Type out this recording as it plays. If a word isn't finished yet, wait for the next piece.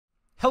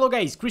Hello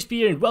guys, Crispy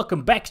here and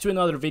welcome back to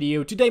another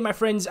video. Today my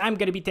friends, I'm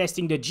gonna be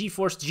testing the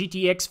GeForce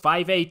GTX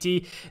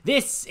 580.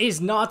 This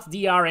is not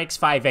the RX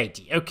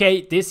 580,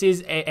 okay? This is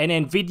an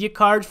Nvidia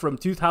card from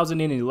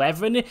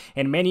 2011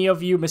 and many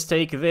of you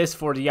mistake this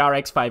for the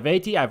RX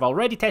 580. I've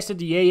already tested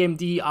the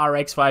AMD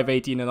RX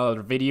 580 in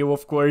another video,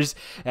 of course,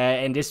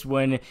 and this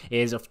one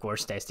is of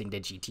course testing the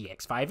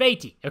GTX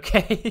 580,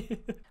 okay?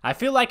 I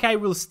feel like I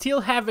will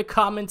still have a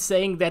comment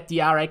saying that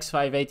the RX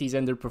 580 is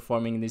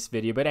underperforming in this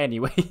video, but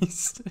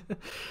anyways.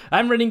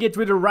 I'm running it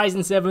with a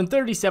Ryzen 7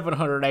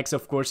 3700X,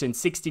 of course, and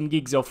 16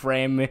 gigs of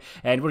RAM,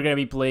 and we're gonna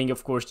be playing,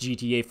 of course,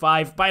 GTA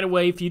 5. By the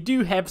way, if you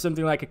do have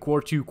something like a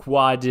Core 2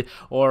 Quad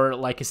or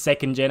like a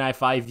second Gen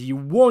i5, you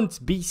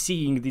won't be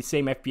seeing the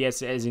same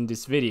FPS as in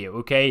this video,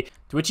 okay?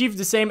 To achieve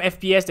the same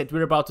FPS that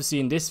we're about to see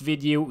in this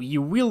video,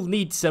 you will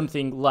need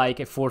something like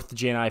a 4th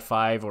Gen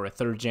i5 or a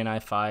 3rd Gen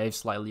i5,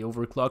 slightly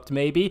overclocked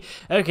maybe.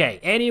 Okay,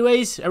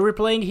 anyways, we're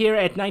playing here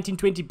at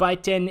 1920 by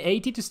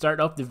 1080 to start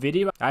off the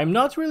video. I'm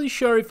not really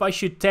sure if I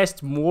should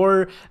test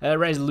more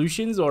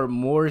resolutions or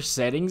more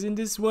settings in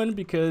this one,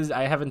 because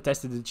I haven't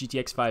tested the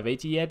GTX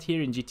 580 yet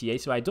here in GTA,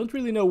 so I don't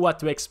really know what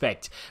to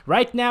expect.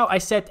 Right now, I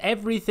set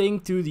everything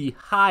to the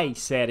high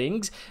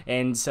settings,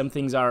 and some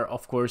things are,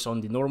 of course,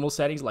 on the normal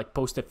settings, like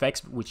post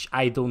effects, which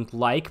I don't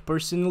like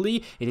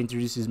personally. It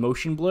introduces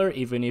motion blur,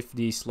 even if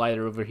the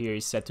slider over here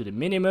is set to the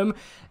minimum.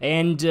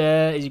 And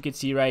as you can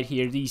see right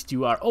here, these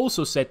two are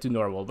also set to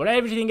normal, but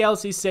everything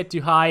else is set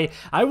to high.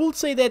 I will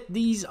say that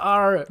these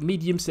are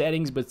medium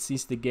settings, but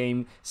since the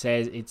game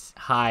says it's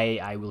high,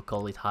 I will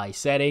call it high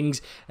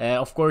settings.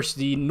 Of course,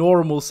 the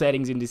normal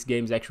settings in this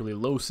game is actually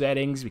low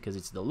settings because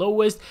it's the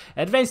lowest.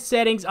 Advanced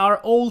settings are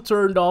all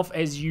turned off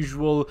as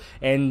usual,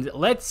 and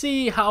let's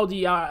see how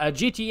the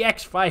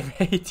GTX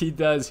 580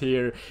 does here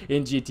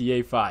in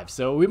GTA 5.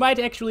 So we might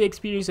actually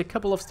experience a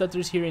couple of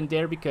stutters here and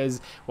there because,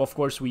 of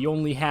course, we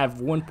only have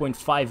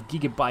 1.5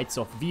 gigabytes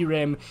of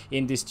VRAM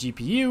in this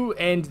GPU,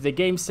 and the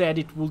game said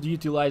it will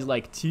utilize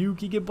like 2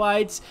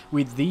 gigabytes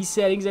with these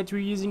settings that we're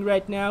using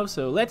right now.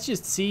 So let's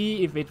just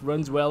see if it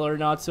runs well or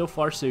not. So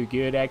far so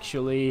good,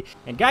 actually.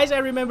 And guys, I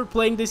remember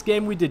playing this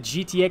game with the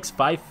GTX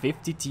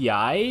 550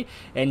 Ti,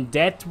 and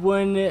that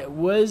one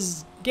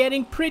was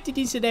getting pretty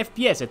decent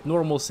FPS at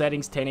normal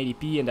settings,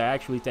 1080p, and I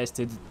actually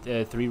tested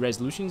 3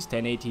 resolutions,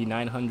 1080,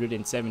 900,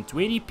 and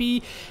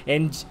 720p.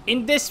 And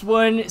in this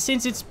one,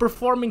 since it's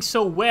performing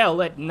so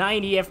well at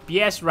 90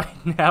 FPS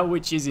right now,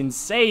 which is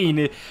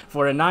insane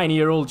for a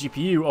 9-year-old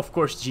GPU, of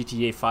course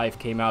GTA 5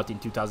 came out in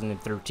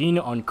 2013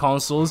 on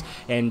consoles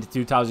and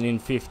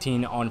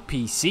 2015 on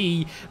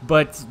PC,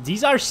 but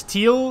these are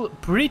still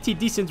pretty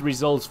decent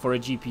results for a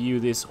GPU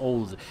this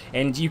old.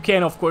 And you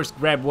can, of course,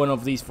 grab one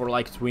of these for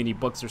like 20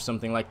 bucks or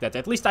something like that.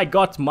 At least I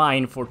got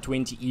mine for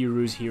 20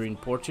 euros here in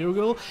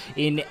Portugal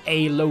in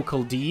a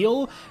local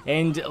deal.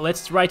 And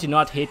let's try to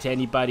not hit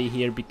anybody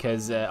here,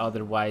 because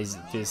otherwise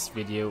this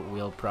video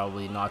will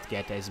probably not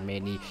get as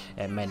many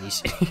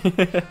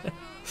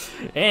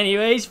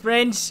Anyways,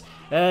 friends,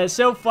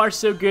 so far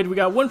so good. We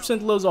got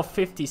 1% lows of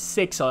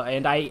 56,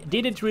 and I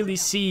didn't really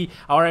see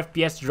our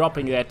FPS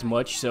dropping that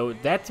much, so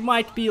that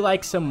might be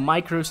like some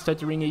micro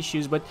stuttering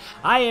issues, but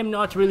I am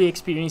not really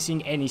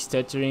experiencing any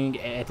stuttering,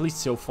 at least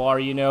so far,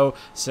 you know,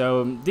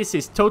 so this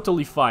is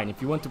totally fine. If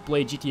you want to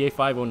play GTA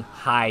 5 on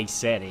high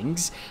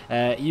settings,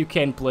 you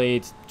can play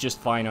it just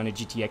fine on a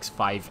GTX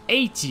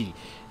 580,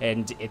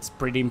 and it's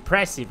pretty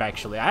impressive,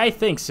 actually. I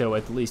think so,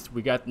 at least.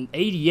 We got an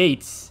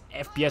 88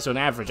 FPS on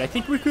average. I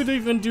think we could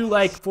even do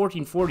like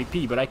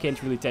 1440p, but I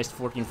can't really test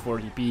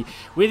 1440p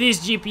with these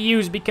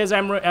GPUs because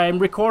I'm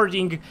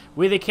recording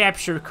with a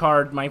capture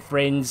card, my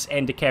friends,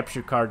 and the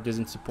capture card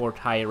doesn't support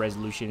higher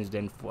resolutions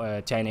than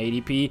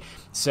 1080p,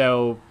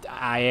 so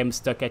I am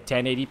stuck at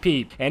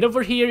 1080p. And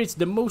over here, it's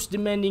the most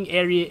demanding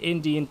area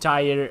in the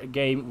entire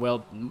game.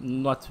 Well,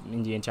 not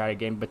in the entire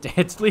game, but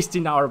at least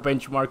in our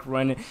benchmark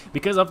run,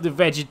 because of the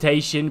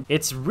vegetation.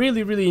 It's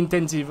really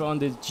intensive on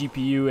the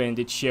GPU, and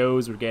it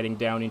shows. We're getting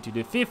down into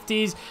the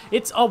 50s.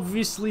 It's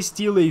obviously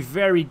still a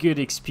very good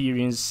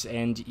experience,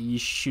 and you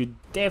should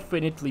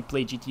definitely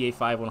play GTA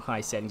 5 on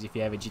high settings if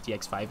you have a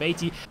GTX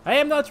 580. I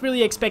am not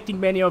really expecting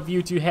many of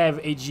you to have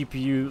a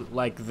GPU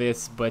like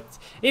this, but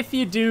if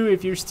you do,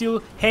 if you're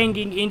still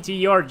hanging into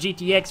your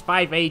GTX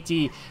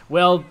 580,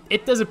 well,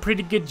 it does a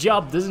pretty good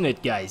job, doesn't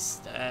it,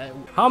 guys?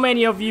 How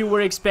many of you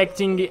were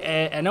expecting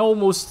an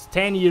almost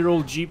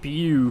 10-year-old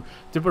GPU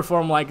to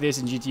perform like this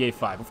in GTA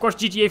 5? Of course,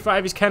 GTA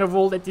 5 is kind of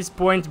old at this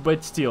point,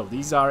 but still,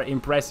 these are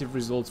impressive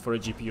results for a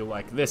GPU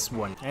like this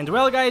one. And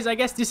well, guys, I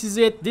guess this is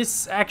it.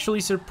 This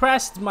actually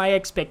surpassed my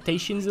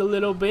expectations a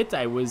little bit.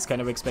 I was kind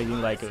of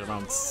expecting like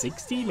around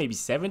 60, maybe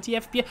 70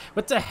 FPS.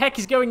 What the heck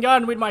is going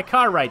on with my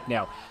car right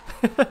now?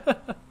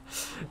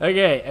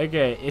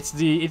 Okay, it's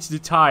the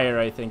tire,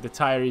 I think. The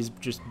tire is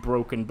just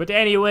broken. But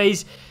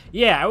anyways,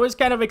 yeah, I was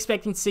kind of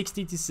expecting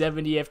 60 to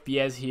 70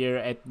 FPS here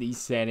at these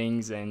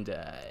settings, and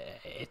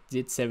it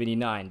did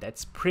 79.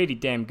 That's pretty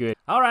damn good.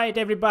 Alright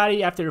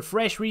everybody, after a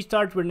fresh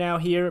restart, we're now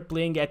here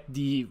playing at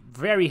the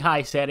very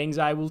high settings,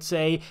 I will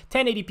say.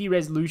 1080p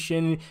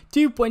resolution,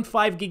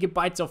 2.5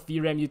 gigabytes of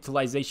VRAM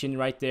utilization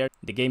right there.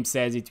 The game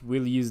says it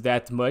will use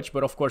that much,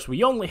 but of course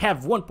we only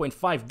have 1.5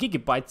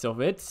 gigabytes of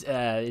it.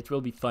 It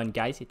will be fun,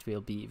 guys. It will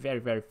be very,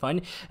 very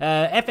fun.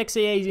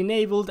 FXAA is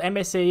enabled,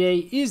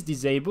 MSAA is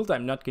disabled.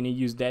 I'm not going to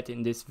use that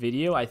in this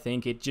video. I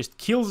think it just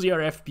kills your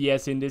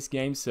FPS in this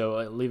game, so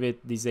leave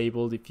it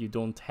disabled if you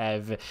don't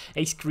have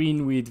a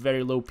screen with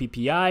very low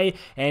PPI,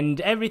 and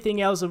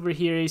everything else over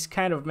here is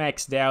kind of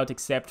maxed out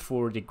except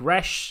for the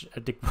grass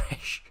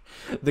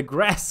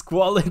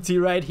quality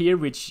right here,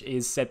 which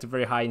is set to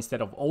very high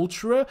instead of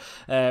ultra.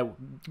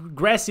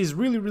 Grass is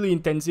really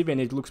intensive, and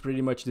it looks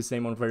pretty much the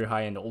same on very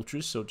high and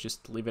ultra, so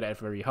just leave it at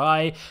very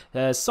high.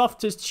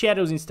 Softest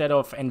shadows instead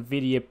of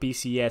Nvidia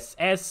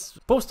PCSS.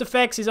 Post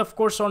effects is of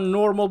course on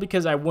normal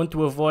because I want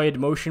to avoid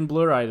motion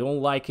blur. I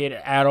don't like it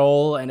at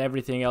all, and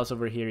everything else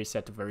over here is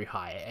set to very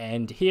high.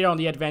 And here on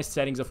the advanced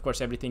settings, of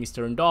course, everything is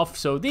turned off,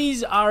 so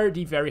these are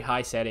the very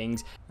high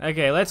settings.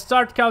 Okay, let's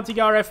start counting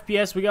our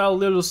FPS. We got a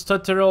little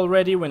stutter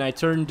already when I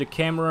turned the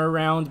camera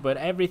around, but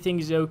everything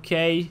is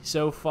okay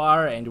so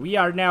far, and we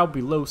are now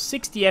below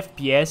 60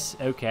 FPS.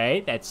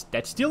 Okay, that's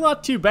still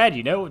not too bad,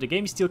 you know. The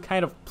game is still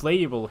kind of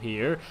playable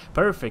here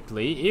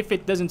perfectly if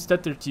it doesn't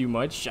stutter too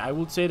much. I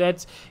would say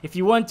that if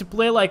you want to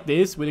play like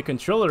this with a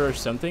controller or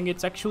something,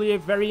 it's actually a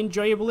very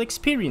enjoyable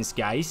experience,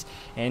 guys.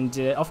 And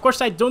of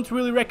course I don't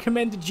really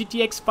recommend the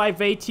GTX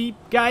 580,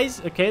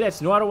 guys. Okay,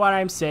 that's not what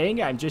I'm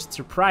saying. I'm just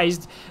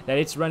surprised that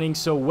it's running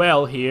so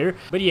well here.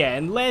 But yeah,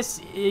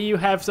 unless you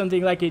have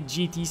something like a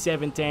GT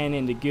 710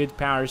 and a good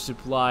power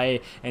supply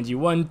and you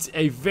want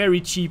a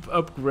very cheap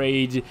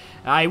upgrade,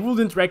 I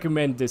wouldn't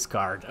recommend this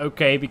card,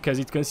 okay, because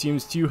it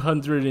consumes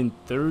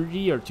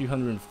 230 or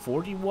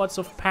 240 watts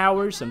of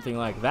power, something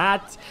like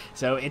that.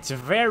 So it's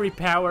very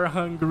power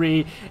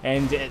hungry,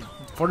 and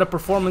for the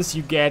performance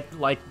you get,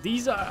 like,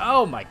 these are,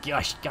 oh my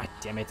gosh, god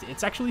damn it,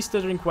 it's actually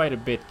stuttering quite a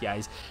bit,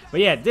 guys. But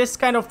yeah, this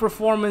kind of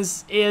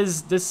performance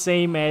is the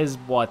same as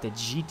what, a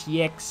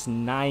GTX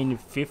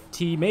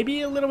 950,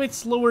 maybe a little bit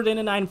slower than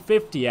a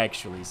 950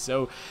 actually,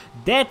 so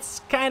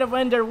that's kind of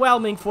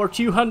underwhelming for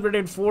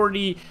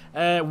 240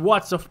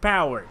 watts of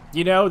power.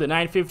 You know, the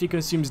 950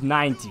 consumes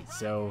 90,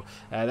 so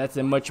that's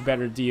a much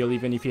better deal,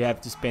 even if you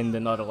have to spend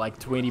another like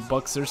 20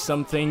 bucks or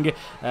something.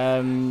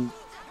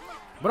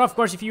 But of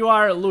course, if you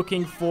are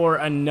looking for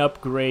an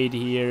upgrade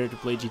here to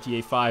play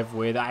GTA 5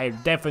 with, I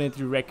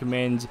definitely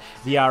recommend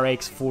the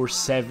RX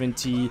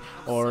 470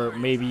 or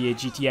maybe a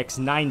GTX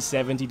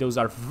 970. Those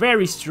are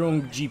very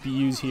strong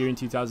GPUs here in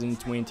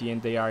 2020, and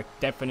they are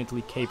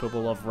definitely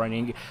capable of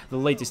running the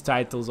latest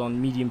titles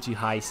on medium to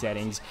high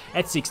settings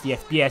at 60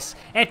 FPS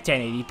at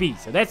 1080p.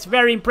 So that's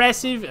very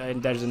impressive,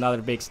 and there's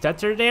another big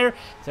stutter there.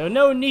 So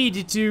no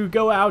need to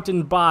go out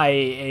and buy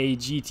a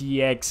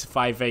GTX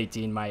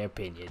 580 in my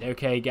opinion.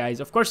 Okay, guys,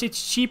 of course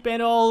it's cheap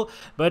and all,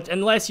 but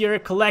unless you're a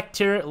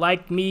collector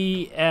like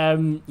me,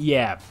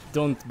 yeah,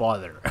 don't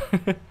bother.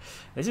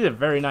 This is a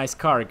very nice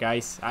car,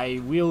 guys.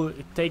 I will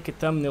take a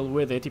thumbnail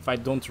with it if I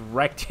don't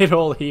wreck it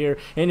all here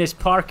in this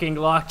parking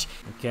lot.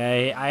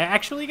 Okay,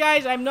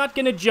 guys, I'm not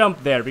gonna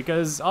jump there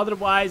because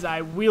otherwise I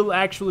will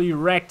actually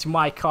wreck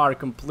my car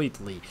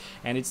completely.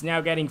 And it's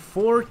now getting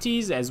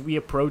 40s as we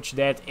approach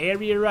that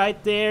area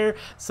right there.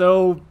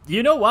 So,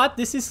 you know what?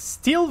 This is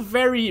still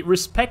very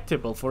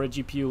respectable for a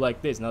GPU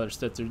like this. Another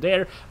stutter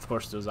there. Of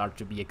course, those are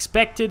to be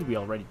expected. We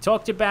already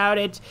talked about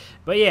it.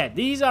 But yeah,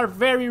 these are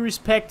very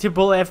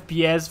respectable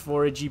FPS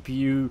for a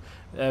GPU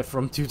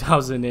from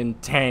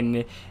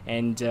 2010,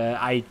 and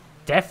I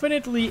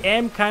definitely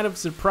am kind of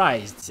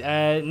surprised.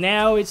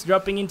 Now it's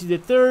dropping into the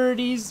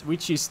 30s,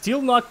 which is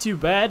still not too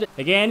bad.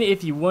 Again,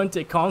 if you want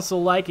a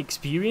console-like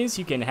experience,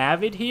 you can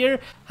have it here.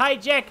 Hi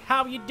Jack,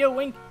 how you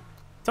doing?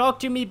 Talk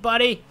to me,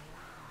 buddy.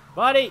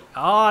 Buddy?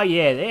 Oh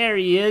yeah, there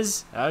he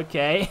is.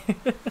 Okay.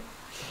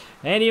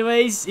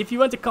 Anyways, if you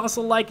want a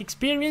console-like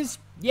experience,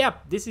 yeah,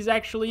 this is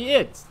actually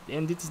it.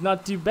 And it's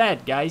not too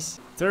bad, guys.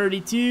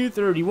 32,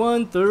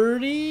 31,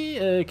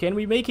 30. Can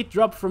we make it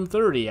drop from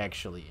 30,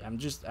 actually?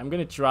 I'm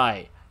gonna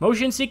try.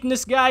 Motion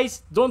sickness,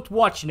 guys, don't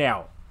watch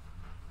now.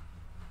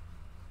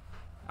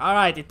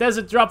 Alright, it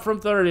doesn't drop from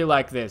 30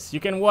 like this. You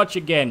can watch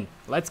again.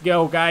 Let's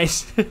go,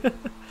 guys.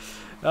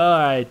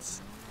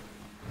 Alright.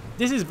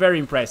 This is very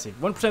impressive.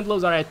 1%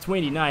 lows are at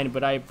 29,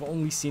 but I've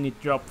only seen it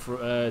drop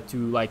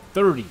to like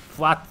 30,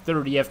 flat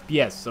 30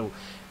 FPS. So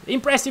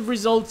impressive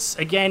results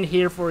again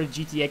here for a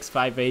GTX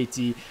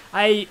 580.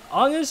 I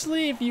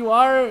honestly, if you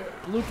are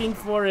looking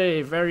for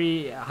a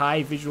very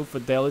high visual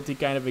fidelity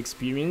kind of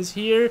experience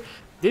here,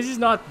 this is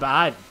not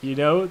bad, you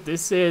know.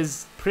 This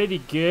is pretty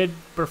good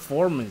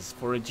performance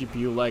for a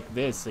GPU like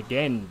this.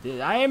 Again,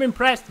 I am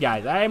impressed,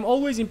 guys. I am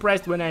always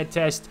impressed when I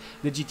test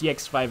the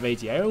GTX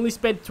 580. I only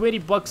spent 20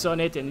 bucks on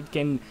it, and it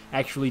can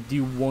actually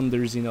do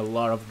wonders in a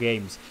lot of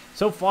games.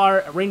 So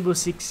far, Rainbow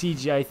Six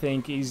Siege, I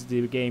think, is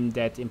the game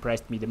that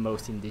impressed me the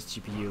most in this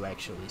GPU,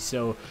 actually.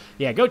 So,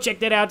 yeah, go check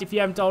that out if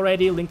you haven't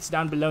already. Links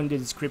down below in the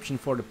description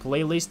for the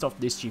playlist of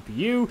this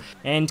GPU.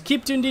 And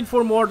keep tuned in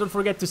for more. Don't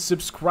forget to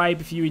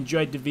subscribe if you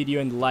enjoyed the video,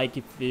 and like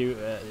if you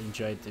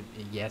enjoyed the...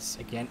 Yes,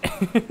 again.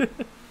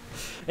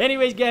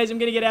 Anyways, guys, I'm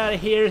gonna get out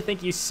of here.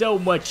 Thank you so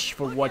much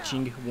for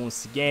watching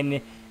once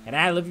again. And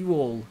I love you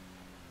all.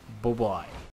 Bye-bye.